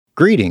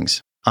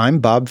Greetings, I'm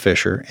Bob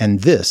Fisher, and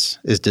this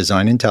is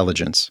Design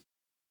Intelligence.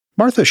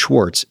 Martha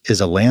Schwartz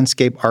is a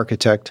landscape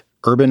architect,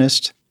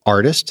 urbanist,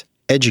 artist,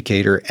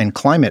 educator, and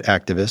climate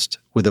activist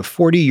with a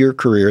 40-year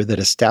career that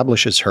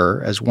establishes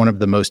her as one of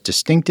the most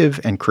distinctive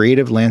and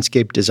creative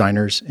landscape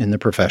designers in the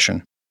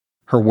profession.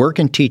 Her work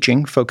and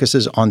teaching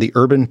focuses on the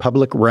urban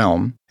public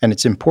realm and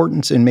its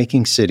importance in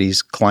making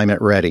cities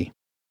climate ready.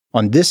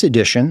 On this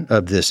edition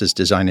of This is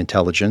Design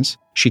Intelligence,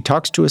 she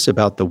talks to us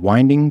about the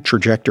winding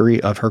trajectory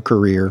of her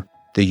career,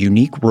 the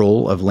unique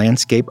role of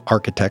landscape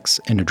architects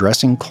in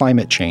addressing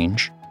climate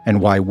change,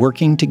 and why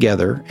working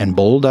together and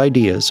bold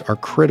ideas are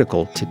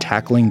critical to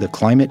tackling the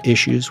climate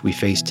issues we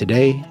face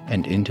today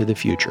and into the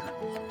future.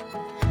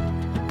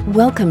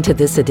 Welcome to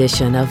this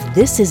edition of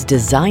This is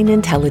Design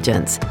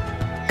Intelligence,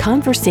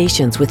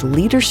 conversations with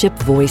leadership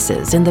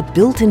voices in the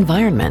built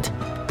environment.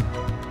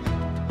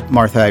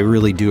 Martha, I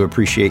really do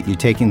appreciate you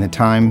taking the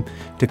time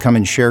to come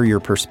and share your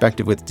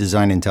perspective with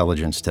Design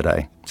Intelligence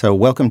today. So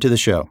welcome to the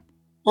show.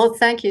 Well,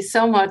 thank you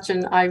so much,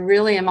 and I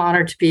really am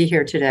honored to be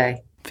here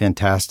today.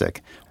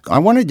 Fantastic. I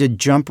wanted to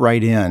jump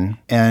right in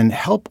and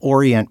help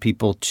orient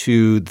people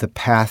to the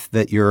path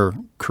that your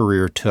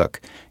career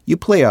took. You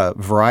play a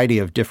variety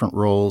of different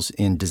roles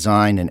in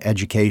design and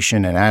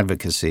education and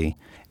advocacy.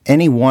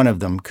 Any one of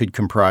them could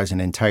comprise an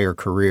entire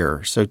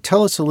career. So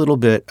tell us a little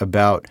bit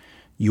about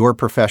your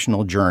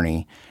professional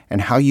journey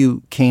and how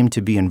you came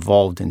to be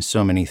involved in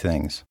so many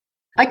things.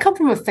 I come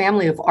from a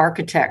family of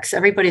architects.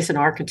 Everybody's an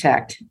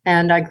architect.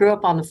 And I grew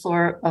up on the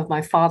floor of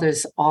my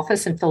father's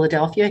office in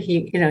Philadelphia.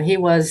 He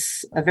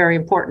was a very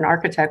important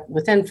architect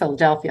within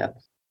Philadelphia.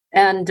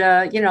 And,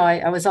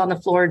 I was on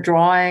the floor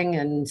drawing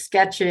and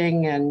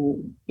sketching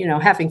and,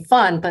 having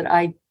fun. But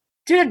I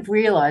did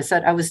realize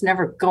that I was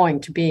never going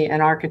to be an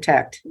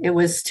architect. It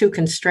was too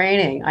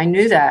constraining. I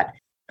knew that.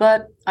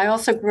 But I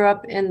also grew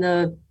up in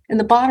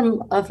the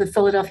bottom of the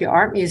Philadelphia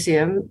Art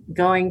Museum,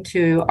 going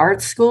to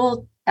art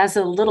school as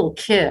a little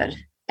kid.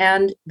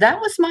 And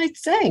that was my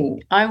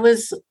thing. I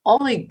was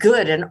only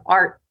good in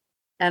art,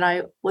 and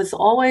I was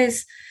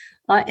always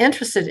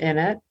interested in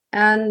it.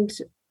 And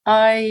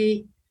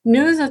I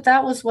knew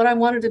that was what I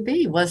wanted to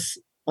be, was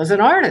an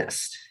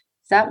artist.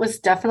 That was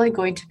definitely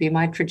going to be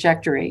my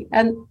trajectory.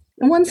 And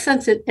in one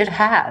sense, it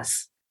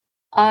has.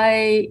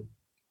 I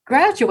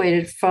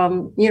graduated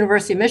from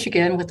University of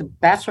Michigan with a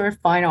Bachelor of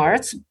Fine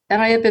Arts,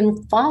 and I have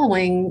been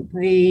following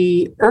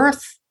the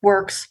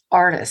earthworks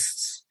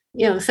artists,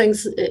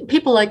 things,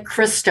 people like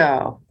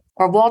Christo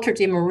or Walter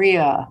de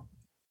Maria.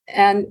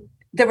 And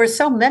there were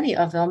so many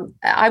of them.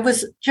 I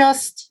was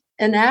just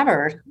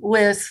enamored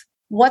with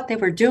what they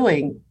were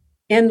doing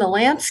in the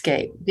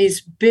landscape,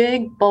 these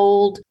big,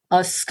 bold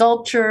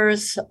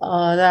sculptures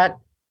that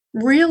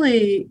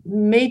really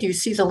made you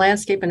see the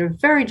landscape in a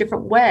very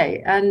different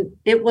way. And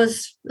it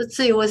was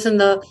in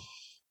the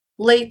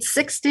late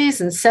 60s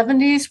and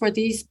 70s where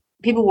these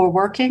people were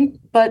working.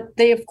 But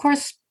it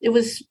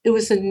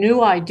was a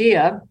new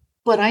idea,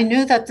 but I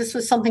knew that this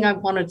was something I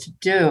wanted to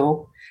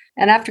do.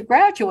 And after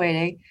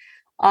graduating,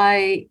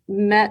 I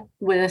met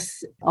with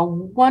a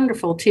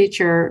wonderful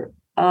teacher.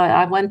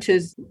 I went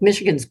to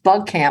Michigan's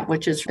Bug Camp,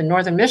 which is in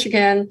northern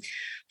Michigan,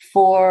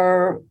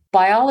 for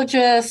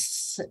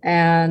biologists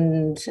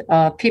and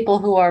people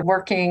who are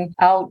working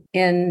out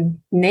in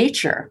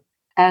nature.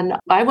 And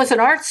I was an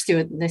art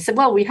student. And they said,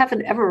 well, we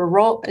haven't ever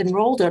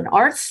enrolled an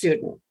art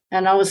student.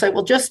 And I was like,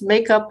 well, just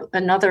make up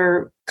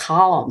another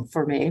column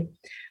for me.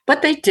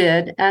 But they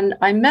did. And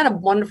I met a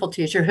wonderful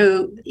teacher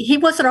he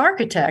was an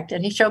architect,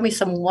 and he showed me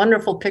some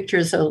wonderful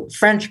pictures of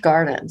French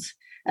gardens.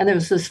 And there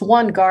was this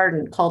one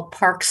garden called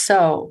Parc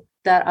Sceaux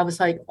that I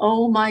was like,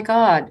 oh my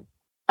God,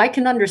 I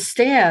can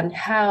understand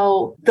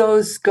how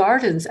those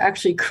gardens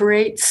actually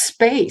create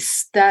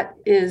space that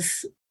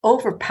is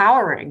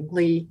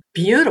overpoweringly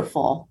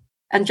beautiful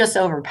and just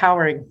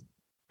overpowering,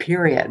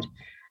 period.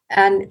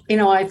 And,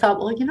 I thought,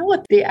 well, you know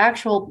what? The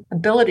actual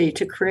ability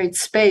to create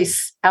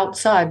space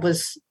outside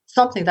was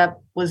something that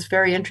was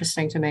very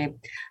interesting to me.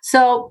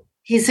 So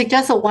he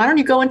suggested, why don't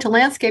you go into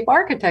landscape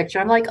architecture?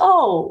 I'm like,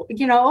 oh,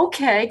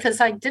 okay,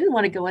 because I didn't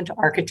want to go into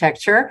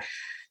architecture.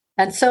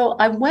 And so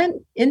I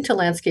went into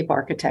landscape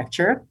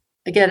architecture,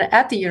 again,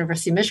 at the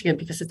University of Michigan,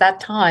 because at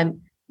that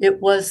time, it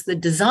was the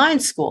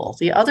design school.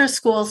 The other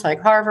schools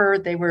like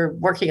Harvard, they were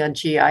working on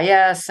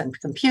GIS and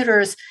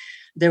computers.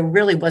 There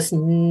really was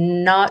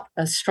not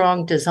a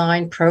strong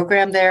design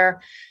program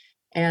there.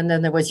 And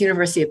then there was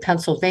University of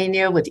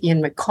Pennsylvania with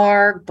Ian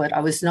McHarg, but I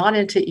was not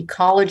into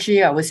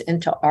ecology. I was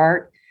into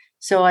art.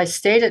 So I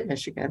stayed at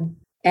Michigan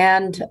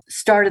and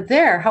started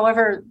there.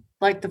 However,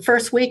 like the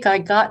first week I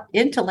got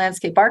into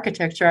landscape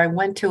architecture, I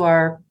went to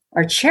our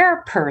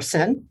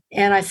chairperson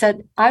and I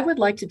said, I would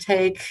like to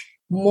take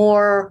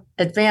more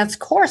advanced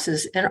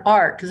courses in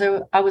art,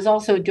 because I was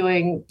also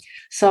doing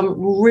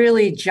some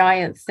really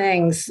giant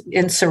things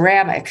in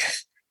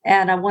ceramics,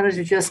 and I wanted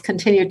to just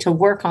continue to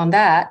work on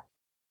that.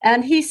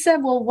 And he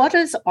said, well, what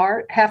does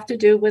art have to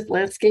do with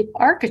landscape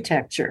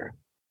architecture?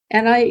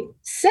 And I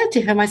said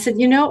to him, I said,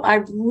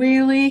 I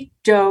really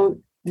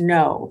don't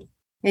know.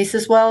 And he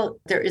says, well,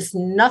 there is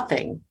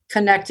nothing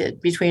connected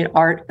between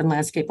art and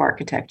landscape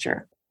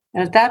architecture.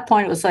 And at that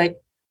point, it was like,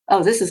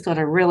 oh, this is going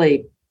to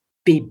really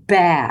be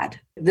bad.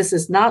 This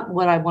is not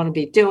what I want to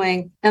be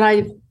doing. And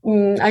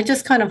I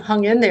just kind of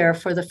hung in there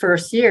for the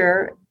first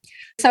year.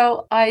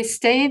 So I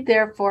stayed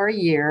there for a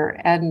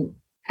year. And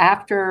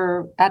at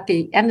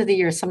the end of the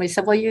year, somebody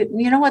said, well, you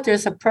know what?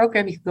 There's a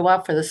program you can go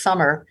out for the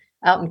summer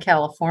out in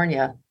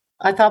California.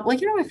 I thought, well,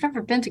 I've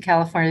never been to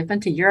California. I've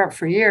been to Europe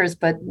for years,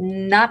 but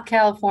not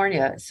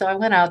California. So I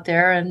went out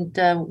there and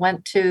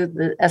went to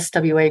the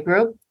SWA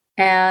group.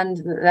 And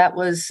that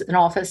was an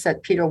office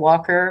that Peter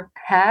Walker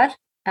had.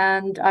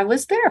 And I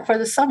was there for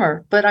the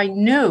summer. But I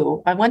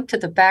went to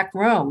the back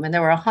room and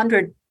there were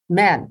 100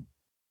 men.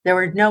 There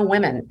were no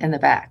women in the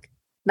back,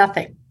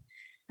 nothing.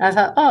 And I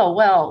thought, oh,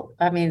 well,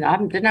 I mean,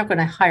 they're not going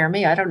to hire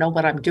me. I don't know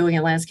what I'm doing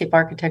in landscape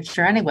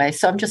architecture anyway.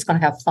 So I'm just going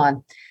to have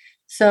fun.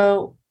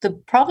 So the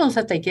problems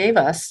that they gave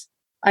us,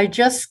 I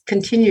just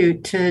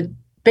continued to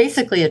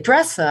basically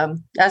address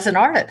them as an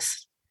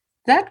artist.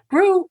 That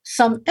grew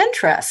some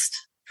interest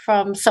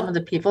from some of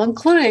the people,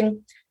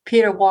 including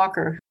Peter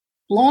Walker.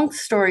 Long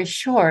story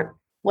short,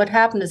 what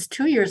happened is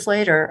 2 years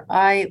later,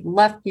 I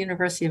left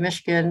University of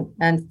Michigan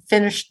and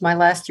finished my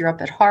last year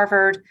up at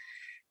Harvard.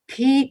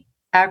 Pete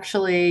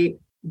actually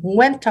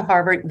went to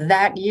Harvard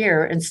that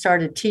year and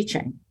started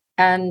teaching.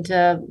 And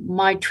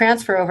my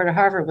transfer over to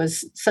Harvard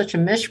was such a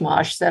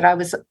mishmash that I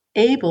was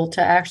able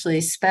to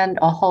actually spend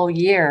a whole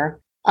year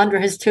under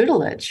his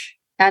tutelage.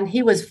 And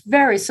he was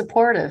very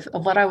supportive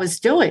of what I was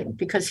doing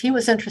because he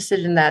was interested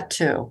in that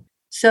too.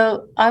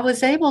 So I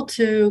was able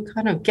to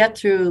kind of get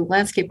through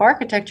landscape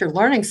architecture,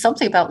 learning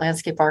something about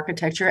landscape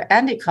architecture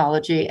and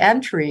ecology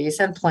and trees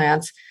and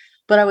plants,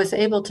 but I was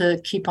able to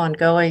keep on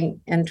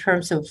going in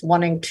terms of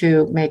wanting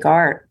to make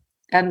art.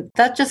 And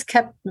that just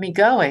kept me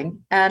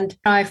going. And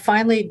I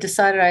finally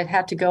decided I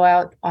had to go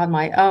out on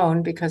my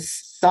own because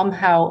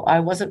somehow I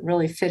wasn't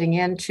really fitting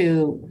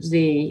into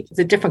the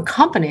different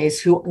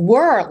companies who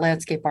were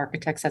landscape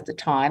architects at the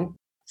time.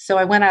 So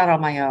I went out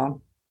on my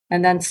own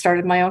and then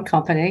started my own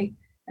company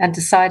and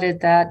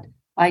decided that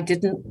I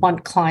didn't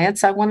want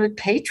clients. I wanted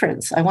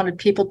patrons. I wanted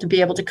people to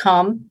be able to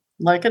come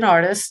like an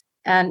artist.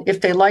 And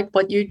if they like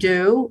what you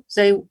do,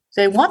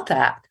 they want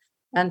that.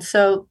 And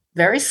so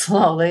very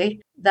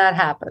slowly that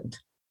happened.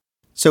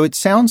 So it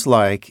sounds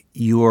like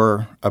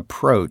your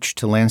approach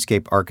to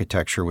landscape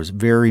architecture was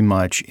very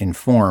much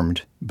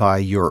informed by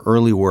your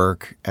early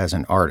work as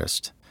an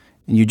artist.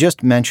 And you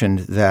just mentioned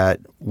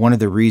that one of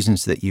the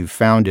reasons that you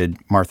founded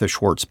Martha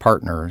Schwartz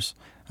Partners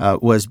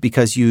was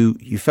because you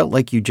felt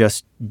like you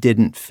just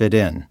didn't fit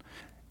in.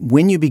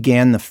 When you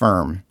began the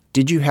firm,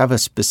 did you have a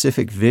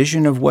specific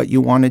vision of what you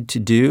wanted to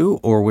do,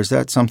 or was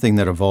that something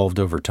that evolved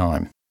over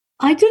time?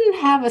 I didn't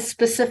have a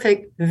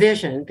specific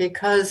vision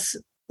because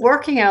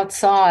working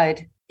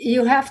outside,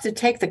 you have to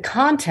take the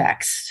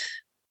context,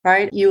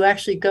 right? You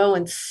actually go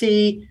and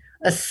see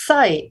a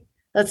site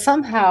that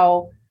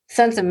somehow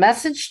sends a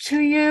message to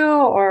you,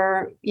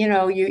 or,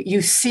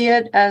 you see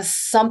it as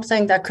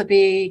something that could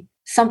be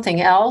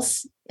something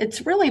else.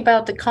 It's really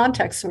about the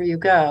context where you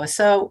go.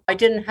 So I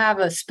didn't have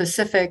a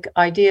specific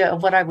idea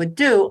of what I would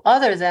do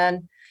other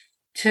than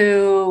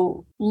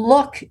to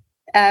look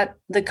at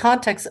the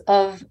context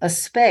of a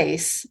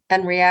space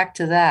and react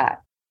to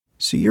that.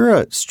 So you're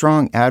a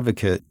strong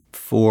advocate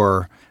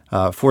for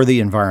the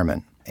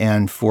environment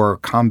and for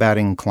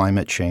combating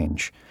climate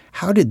change.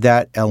 How did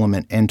that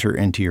element enter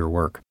into your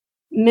work?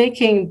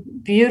 Making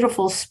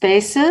beautiful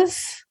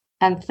spaces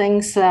and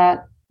things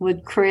that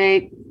would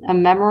create a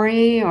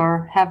memory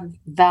or have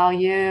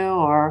value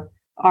or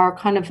are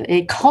kind of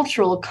a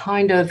cultural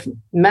kind of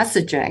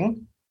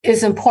messaging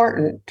is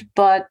important.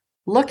 But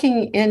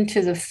looking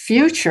into the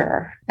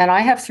future, and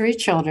I have 3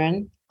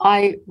 children,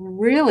 I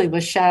really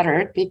was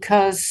shattered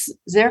because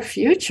their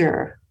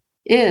future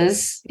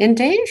is in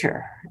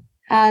danger.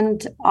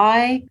 And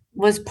I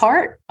was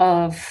part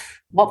of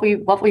what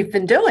we've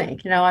been doing.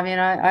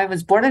 I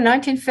was born in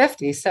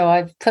 1950, so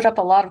I've put up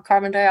a lot of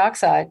carbon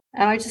dioxide.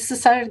 And I just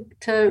decided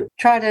to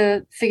try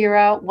to figure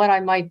out what I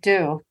might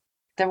do.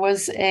 There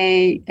was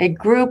a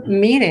group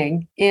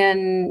meeting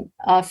in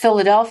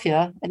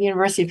Philadelphia at the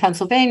University of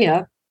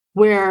Pennsylvania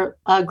where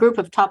a group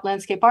of top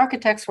landscape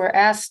architects were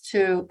asked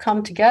to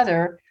come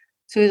together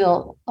through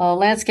the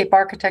Landscape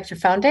Architecture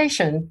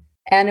Foundation.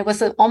 And it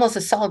was almost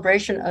a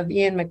celebration of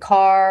Ian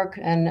McHarg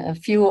and a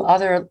few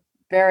other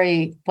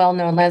very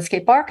well-known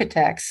landscape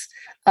architects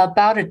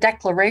about a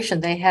declaration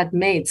they had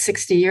made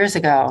 60 years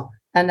ago,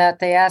 and that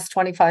they asked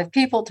 25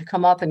 people to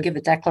come up and give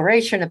a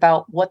declaration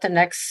about what the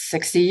next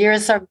 60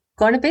 years are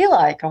going to be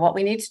like or what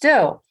we need to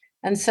do.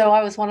 And so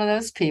I was one of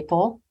those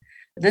people.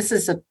 This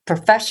is a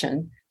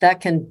profession that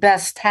can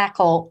best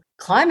tackle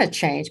climate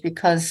change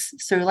because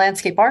through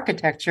landscape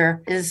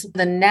architecture is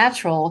the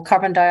natural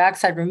carbon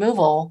dioxide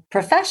removal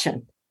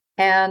profession.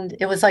 And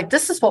it was like,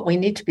 this is what we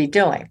need to be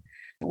doing.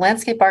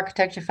 Landscape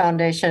Architecture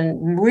Foundation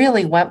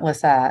really went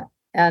with that,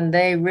 and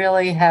they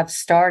really have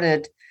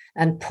started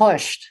and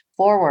pushed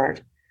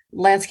forward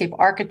landscape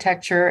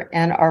architecture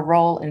and our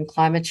role in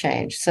climate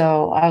change.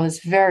 So I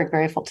was very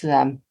grateful to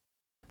them.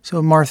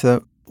 So,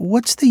 Martha,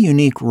 what's the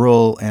unique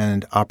role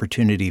and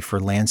opportunity for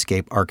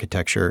landscape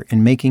architecture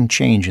in making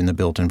change in the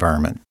built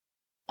environment?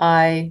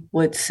 I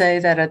would say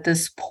that at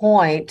this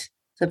point,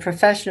 the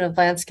profession of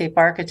landscape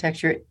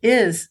architecture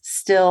is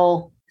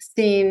still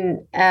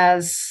seen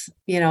as,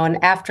 an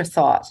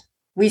afterthought.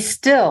 We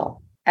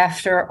still,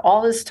 after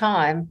all this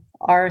time,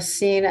 are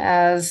seen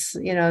as,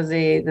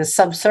 the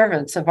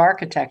subservients of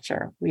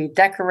architecture. We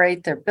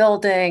decorate their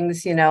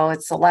buildings,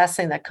 it's the last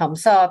thing that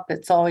comes up.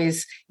 It's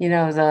always,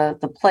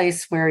 the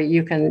place where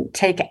you can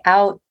take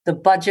out the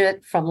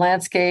budget from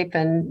landscape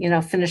and,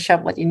 finish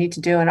up what you need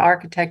to do in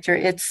architecture.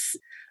 It's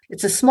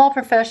a small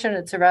profession.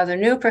 It's a rather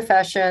new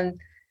profession.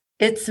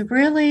 It's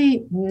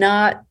really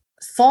not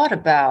thought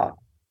about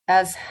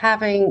as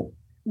having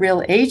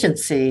real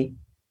agency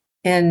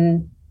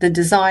in the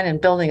design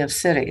and building of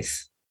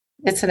cities.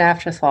 It's an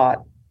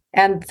afterthought.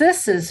 And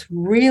this is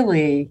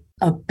really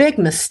a big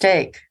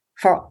mistake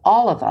for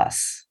all of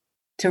us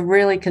to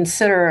really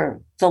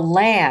consider the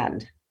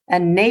land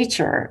and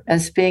nature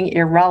as being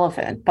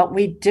irrelevant, but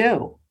we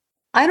do.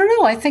 I don't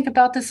know. I think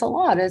about this a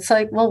lot. It's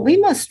like, well, we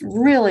must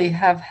really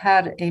have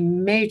had a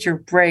major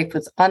break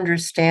with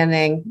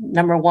understanding,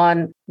 number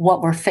one,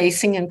 what we're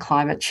facing in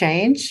climate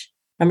change.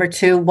 Number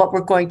two, what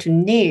we're going to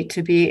need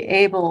to be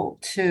able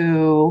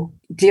to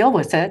deal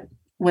with it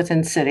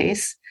within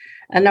cities.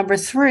 And number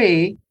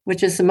three,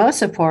 which is the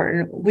most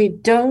important, we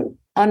don't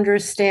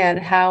understand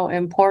how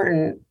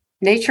important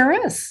nature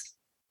is.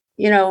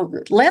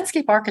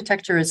 Landscape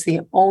architecture is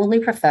the only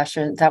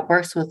profession that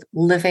works with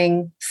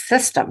living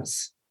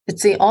systems.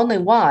 It's the only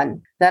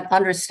one that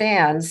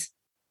understands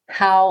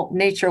how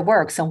nature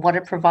works and what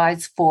it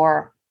provides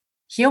for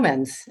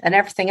humans and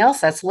everything else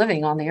that's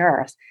living on the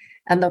earth.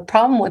 And the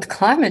problem with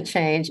climate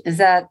change is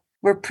that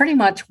we're pretty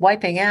much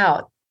wiping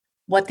out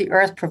what the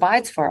earth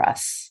provides for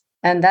us.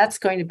 And that's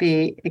going to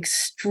be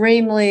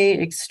extremely,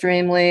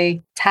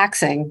 extremely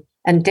taxing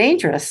and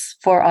dangerous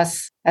for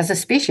us as a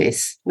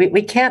species.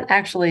 We can't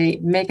actually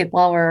make it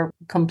while we're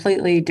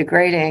completely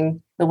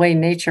degrading the way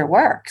nature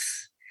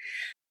works.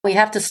 We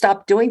have to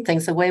stop doing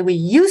things the way we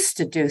used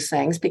to do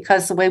things,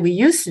 because the way we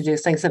used to do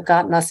things have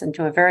gotten us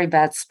into a very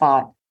bad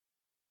spot.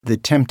 The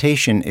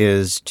temptation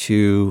is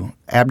to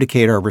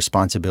abdicate our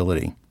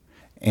responsibility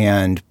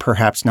and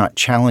perhaps not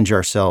challenge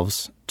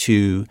ourselves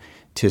to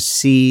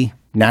see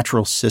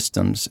natural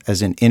systems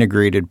as an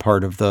integrated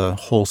part of the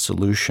whole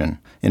solution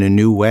in a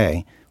new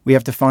way. We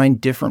have to find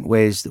different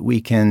ways that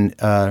we can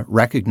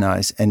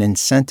recognize and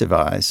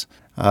incentivize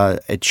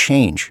a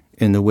change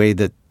in the way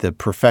that the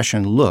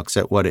profession looks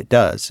at what it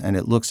does, and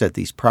it looks at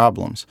these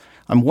problems.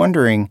 I'm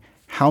wondering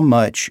how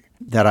much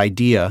that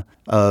idea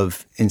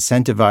of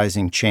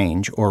incentivizing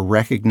change or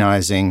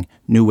recognizing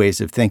new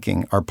ways of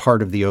thinking are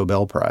part of the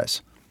Obel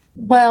Prize.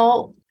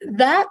 Well,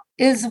 that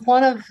is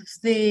one of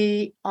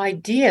the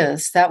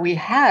ideas that we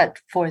had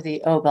for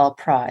the Obel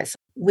Prize.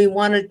 We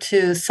wanted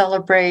to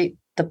celebrate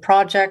the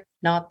project,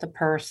 not the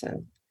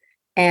person.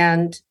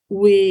 And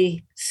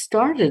we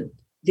started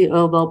the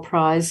Obel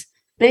Prize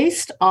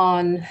based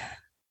on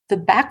the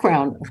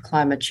background of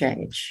climate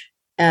change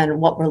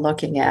and what we're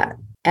looking at.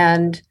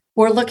 And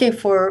we're looking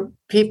for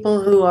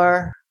people who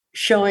are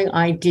showing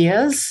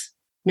ideas,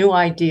 new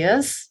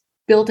ideas,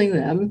 building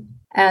them.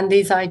 And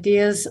these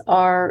ideas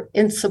are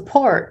in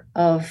support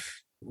of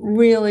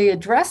really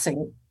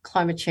addressing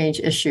climate change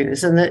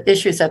issues and the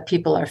issues that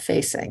people are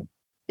facing.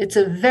 It's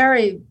a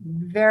very,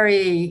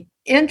 very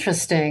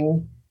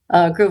interesting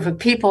group of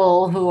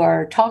people who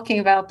are talking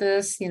about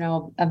this,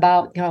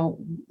 about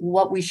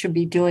what we should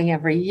be doing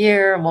every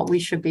year and what we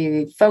should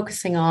be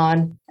focusing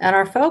on. And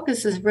our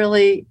focus is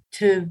really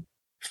to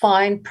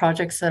find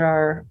projects that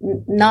are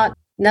not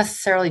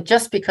necessarily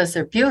just because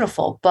they're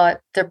beautiful,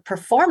 but they're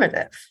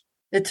performative.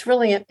 It's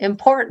really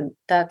important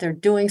that they're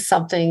doing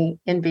something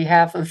in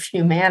behalf of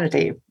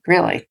humanity,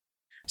 really.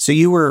 So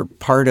you were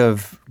part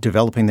of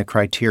developing the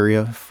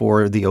criteria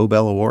for the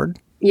Obel Award?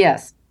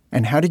 Yes.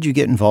 And how did you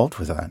get involved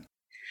with that?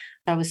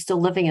 I was still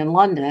living in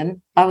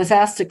London. I was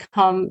asked to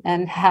come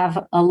and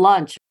have a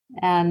lunch.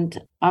 And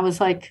I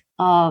was like,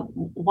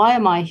 why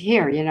am I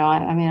here?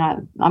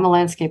 I'm a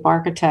landscape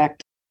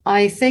architect.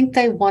 I think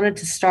they wanted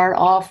to start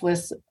off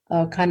with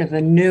a kind of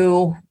a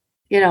new,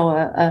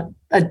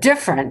 a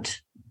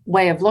different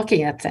way of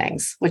looking at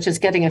things, which is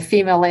getting a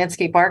female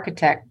landscape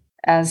architect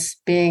as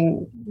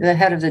being the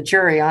head of the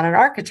jury on an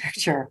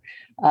architecture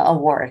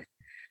award.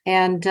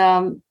 And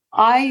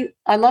I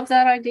love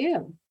that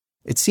idea.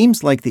 It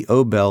seems like the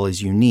Obel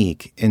is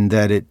unique in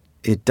that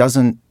it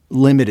doesn't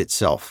limit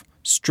itself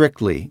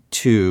strictly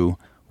to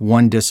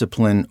one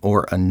discipline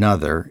or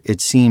another.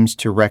 It seems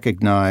to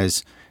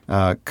recognize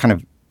kind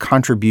of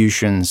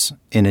contributions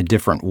in a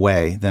different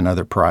way than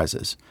other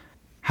prizes.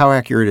 How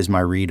accurate is my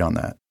read on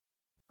that?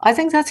 I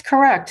think that's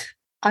correct.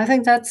 I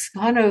think that's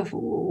kind of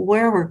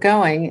where we're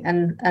going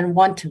and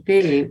want to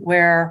be,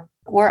 where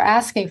we're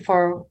asking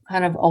for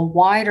kind of a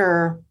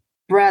wider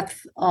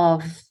breadth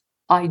of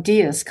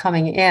ideas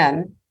coming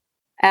in,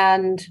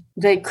 and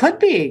they could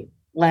be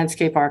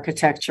landscape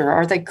architecture,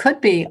 or they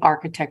could be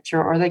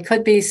architecture, or they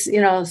could be,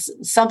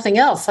 something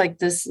else. Like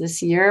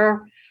this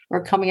year,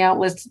 we're coming out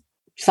with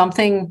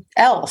something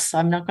else.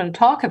 I'm not going to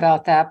talk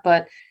about that,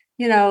 but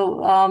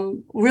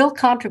real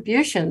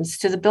contributions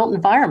to the built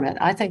environment.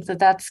 I think that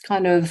that's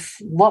kind of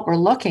what we're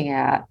looking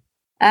at.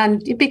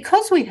 And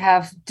because we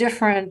have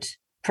different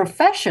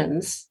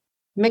professions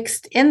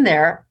mixed in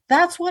there,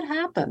 that's what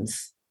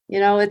happens.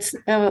 It's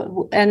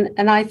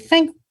and I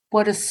think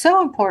what is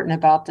so important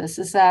about this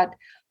is that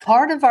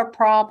part of our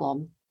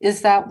problem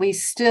is that we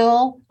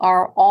still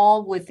are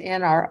all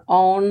within our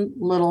own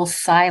little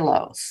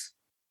silos.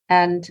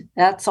 And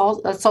that's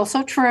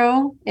also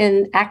true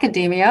in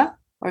academia,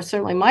 or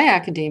certainly my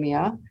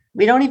academia.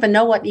 We don't even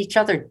know what each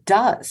other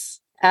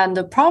does. And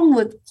the problem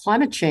with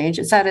climate change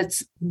is that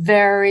it's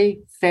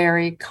very,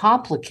 very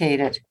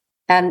complicated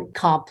and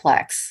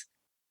complex.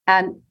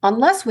 And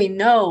unless we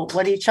know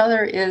what each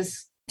other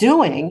is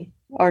doing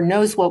or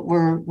knows what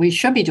we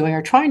should be doing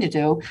or trying to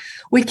do,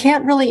 we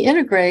can't really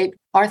integrate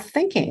our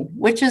thinking,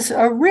 which is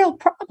a real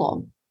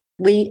problem.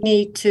 We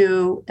need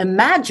to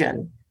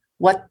imagine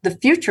what the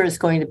future is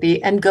going to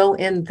be and go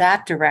in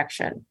that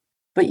direction.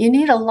 But you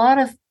need a lot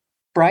of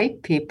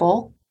bright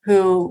people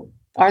who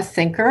are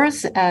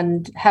thinkers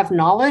and have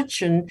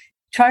knowledge and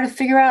try to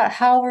figure out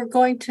how we're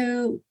going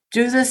to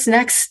do this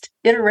next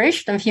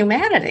iteration of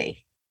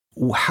humanity.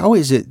 How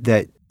is it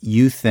that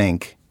you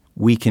think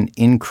we can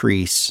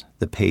increase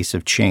the pace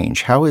of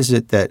change? How is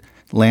it that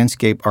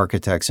landscape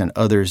architects and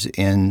others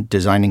in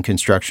design and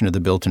construction of the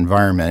built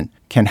environment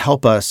can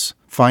help us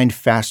find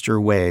faster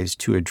ways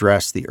to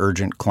address the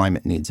urgent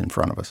climate needs in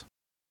front of us?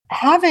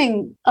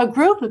 Having a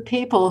group of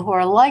people who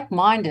are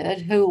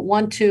like-minded, who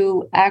want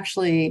to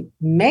actually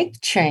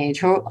make change,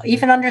 who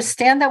even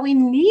understand that we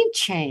need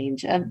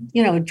change,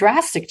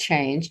 drastic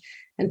change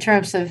in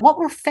terms of what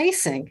we're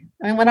facing.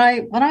 I mean, when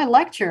I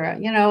lecture,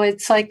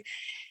 it's like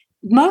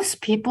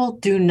most people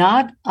do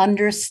not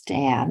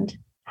understand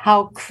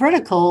how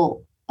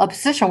critical a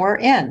position we're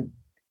in.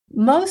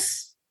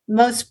 Most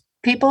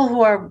people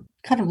who are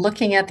kind of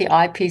looking at the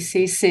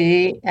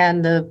IPCC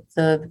and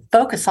the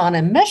focus on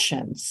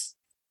emissions,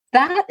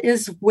 that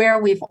is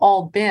where we've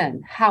all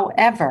been.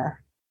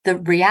 However, the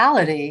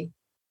reality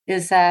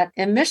is that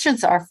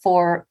emissions are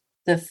for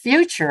the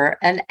future,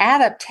 and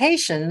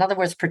adaptation, in other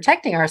words,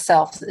 protecting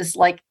ourselves, is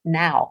like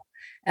now.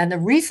 And the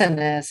reason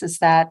is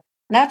that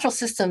natural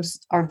systems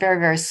are very,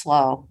 very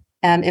slow.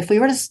 And if we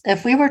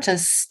were to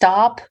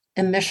stop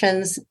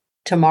emissions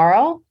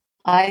tomorrow,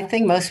 I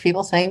think most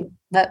people think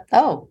that,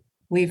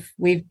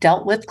 we've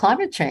dealt with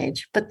climate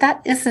change. But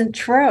that isn't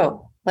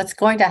true. What's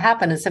going to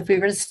happen is if we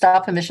were to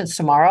stop emissions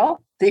tomorrow,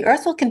 the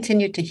Earth will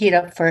continue to heat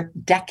up for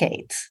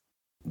decades.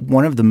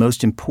 One of the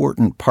most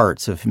important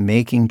parts of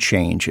making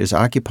change is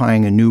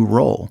occupying a new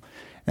role.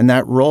 And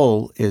that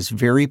role is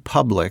very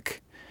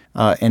public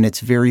and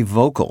it's very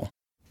vocal.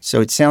 So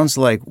it sounds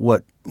like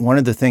one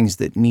of the things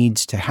that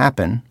needs to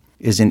happen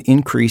is an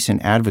increase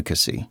in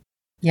advocacy.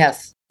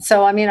 Yes.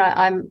 So, I mean,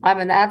 I'm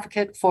an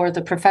advocate for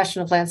the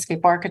profession of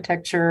landscape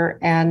architecture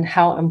and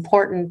how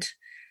important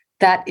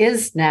that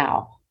is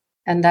now,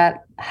 and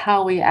that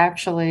how we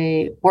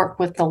actually work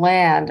with the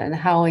land and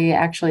how we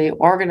actually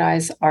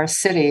organize our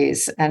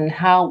cities and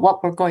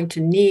what we're going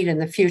to need in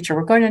the future.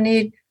 We're going to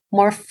need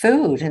more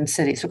food in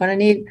cities. We're going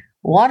to need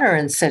water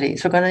in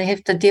cities. We're going to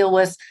have to deal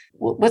with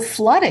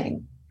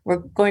flooding. We're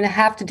going to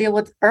have to deal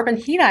with urban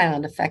heat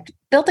island effect.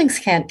 Buildings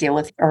can't deal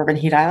with urban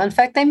heat island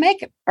effect. They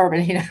make urban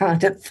heat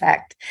island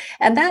effect.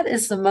 And that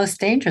is the most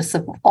dangerous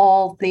of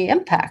all the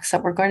impacts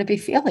that we're going to be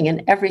feeling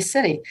in every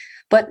city.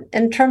 But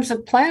in terms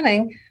of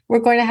planning, we're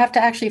going to have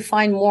to actually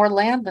find more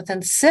land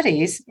within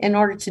cities in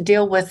order to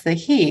deal with the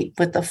heat,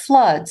 with the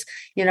floods,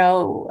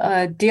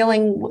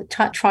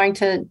 trying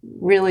to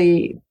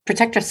really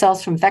protect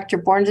ourselves from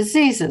vector-borne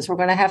diseases. We're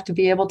going to have to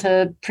be able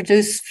to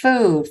produce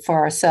food for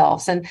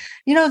ourselves. And,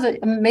 the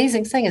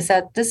amazing thing is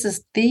that this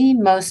is the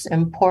most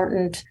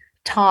important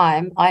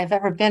time I've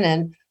ever been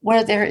in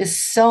where there is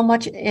so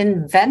much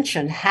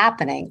invention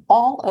happening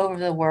all over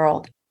the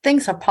world.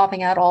 Things are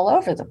popping out all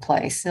over the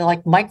place. They're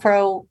like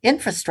micro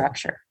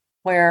infrastructure,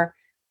 where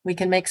we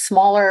can make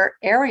smaller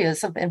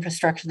areas of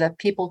infrastructure that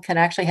people can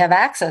actually have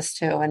access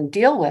to and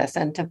deal with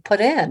and to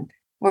put in.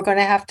 We're going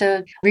to have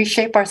to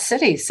reshape our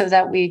cities so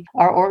that we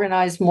are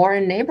organized more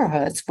in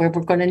neighborhoods where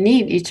we're going to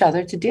need each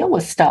other to deal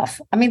with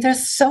stuff. I mean,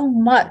 there's so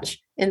much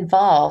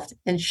involved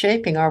in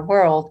shaping our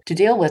world to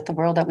deal with the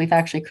world that we've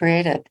actually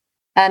created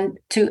and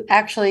to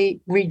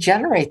actually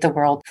regenerate the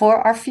world for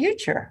our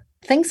future.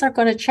 Things are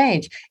going to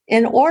change.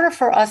 In order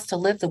for us to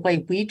live the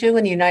way we do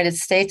in the United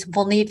States,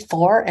 we'll need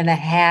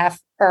 4.5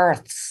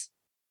 Earths.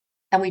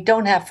 And we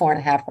don't have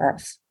 4.5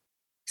 Earths.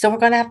 So we're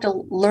going to have to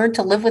learn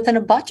to live within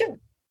a budget.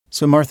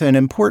 So, Martha, an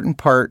important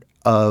part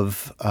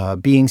of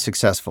being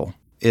successful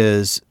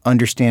is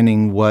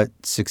understanding what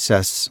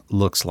success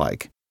looks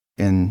like.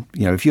 And,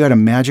 if you had a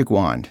magic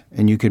wand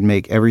and you could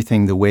make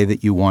everything the way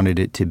that you wanted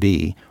it to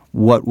be,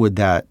 what would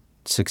that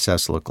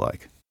success look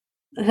like?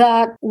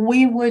 That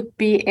we would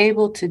be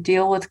able to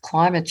deal with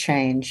climate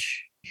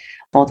change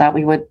Well, that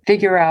we would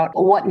figure out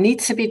what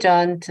needs to be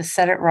done to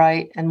set it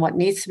right and what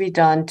needs to be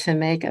done to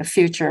make a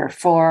future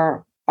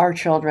for our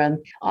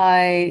children.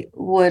 I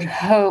would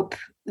hope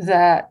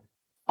that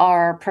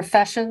our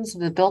professions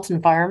of the built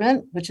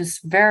environment, which is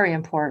very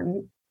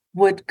important,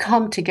 would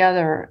come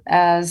together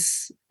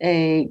as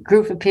a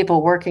group of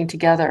people working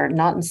together,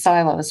 not in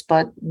silos,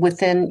 but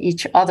within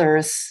each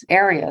other's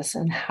areas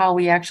and how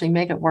we actually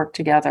make it work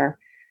together.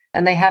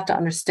 And they have to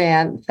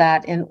understand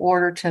that in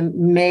order to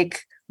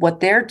make what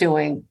they're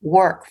doing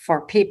work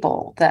for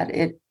people, that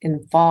it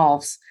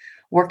involves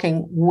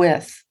working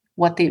with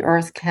what the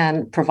earth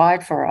can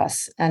provide for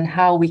us and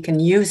how we can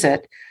use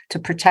it to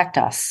protect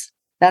us.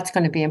 That's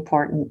going to be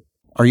important.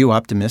 Are you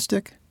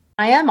optimistic?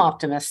 I am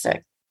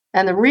optimistic.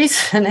 And the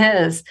reason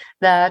is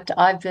that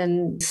I've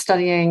been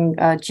studying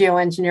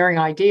geoengineering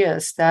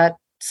ideas that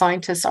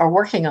scientists are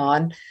working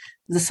on.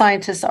 The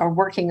scientists are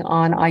working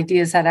on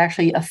ideas that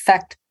actually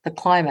affect the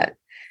climate.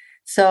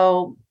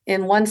 So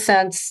in one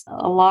sense,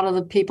 a lot of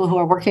the people who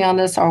are working on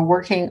this are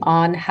working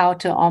on how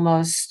to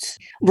almost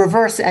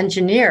reverse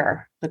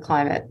engineer the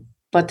climate.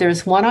 But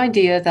there's one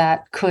idea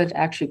that could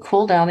actually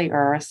cool down the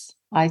earth.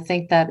 I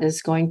think that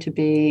is going to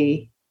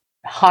be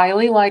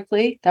highly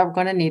likely that we're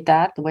going to need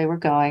that the way we're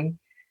going.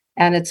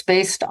 And it's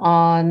based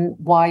on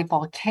why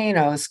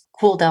volcanoes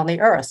cool down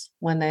the earth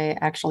when they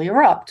actually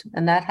erupt.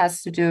 And that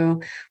has to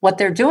do, what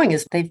they're doing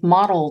is they've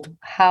modeled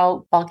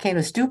how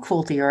volcanoes do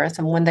cool the earth.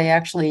 And when they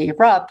actually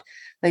erupt,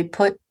 they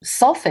put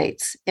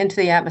sulfates into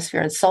the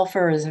atmosphere. And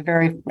sulfur is a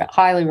very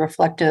highly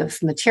reflective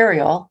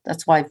material.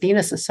 That's why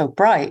Venus is so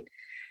bright.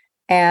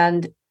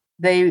 And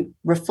they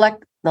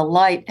reflect the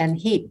light and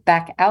heat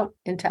back out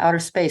into outer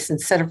space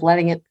instead of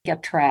letting it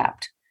get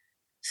trapped.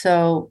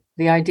 So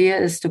the idea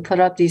is to put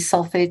up these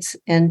sulfates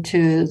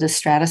into the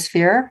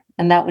stratosphere,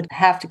 and that would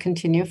have to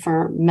continue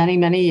for many,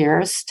 many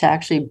years to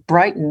actually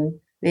brighten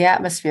the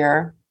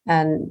atmosphere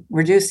and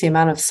reduce the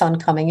amount of sun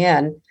coming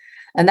in.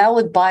 And that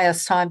would buy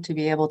us time to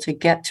be able to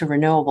get to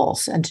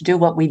renewables and to do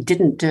what we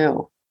didn't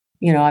do.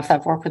 You know,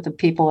 I've worked with the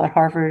people at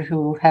Harvard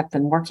who have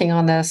been working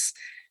on this.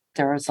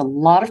 There's a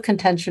lot of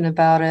contention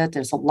about it.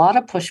 There's a lot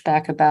of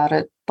pushback about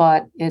it,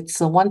 but it's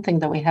the one thing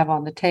that we have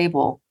on the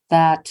table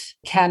that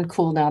can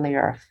cool down the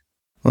earth.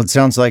 Well, it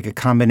sounds like a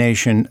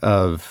combination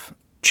of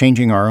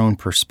changing our own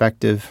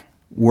perspective,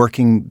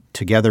 working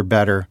together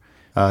better,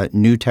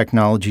 new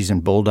technologies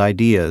and bold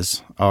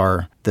ideas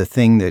are the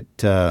thing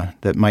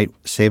that might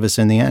save us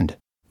in the end.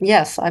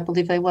 Yes, I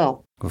believe they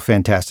will. Well,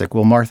 fantastic.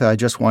 Well, Martha, I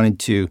just wanted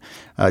to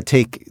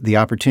take the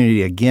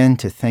opportunity again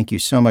to thank you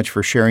so much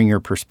for sharing your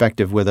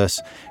perspective with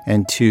us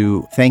and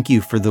to thank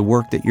you for the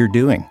work that you're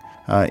doing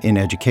in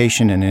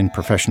education and in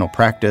professional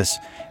practice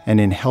and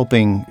in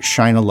helping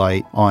shine a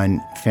light on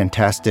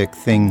fantastic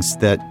things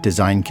that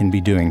design can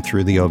be doing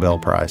through the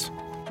Obel Prize.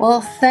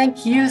 Well,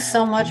 thank you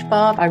so much,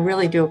 Bob. I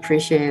really do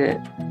appreciate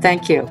it.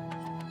 Thank you.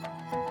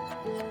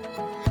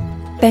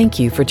 Thank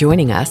you for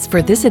joining us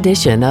for this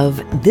edition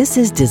of This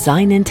is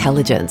Design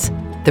Intelligence.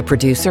 The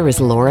producer is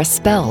Laura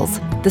Spells.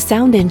 The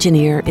sound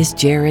engineer is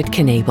Jared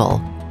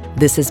Knable.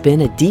 This has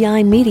been a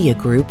DI Media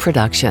Group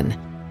production.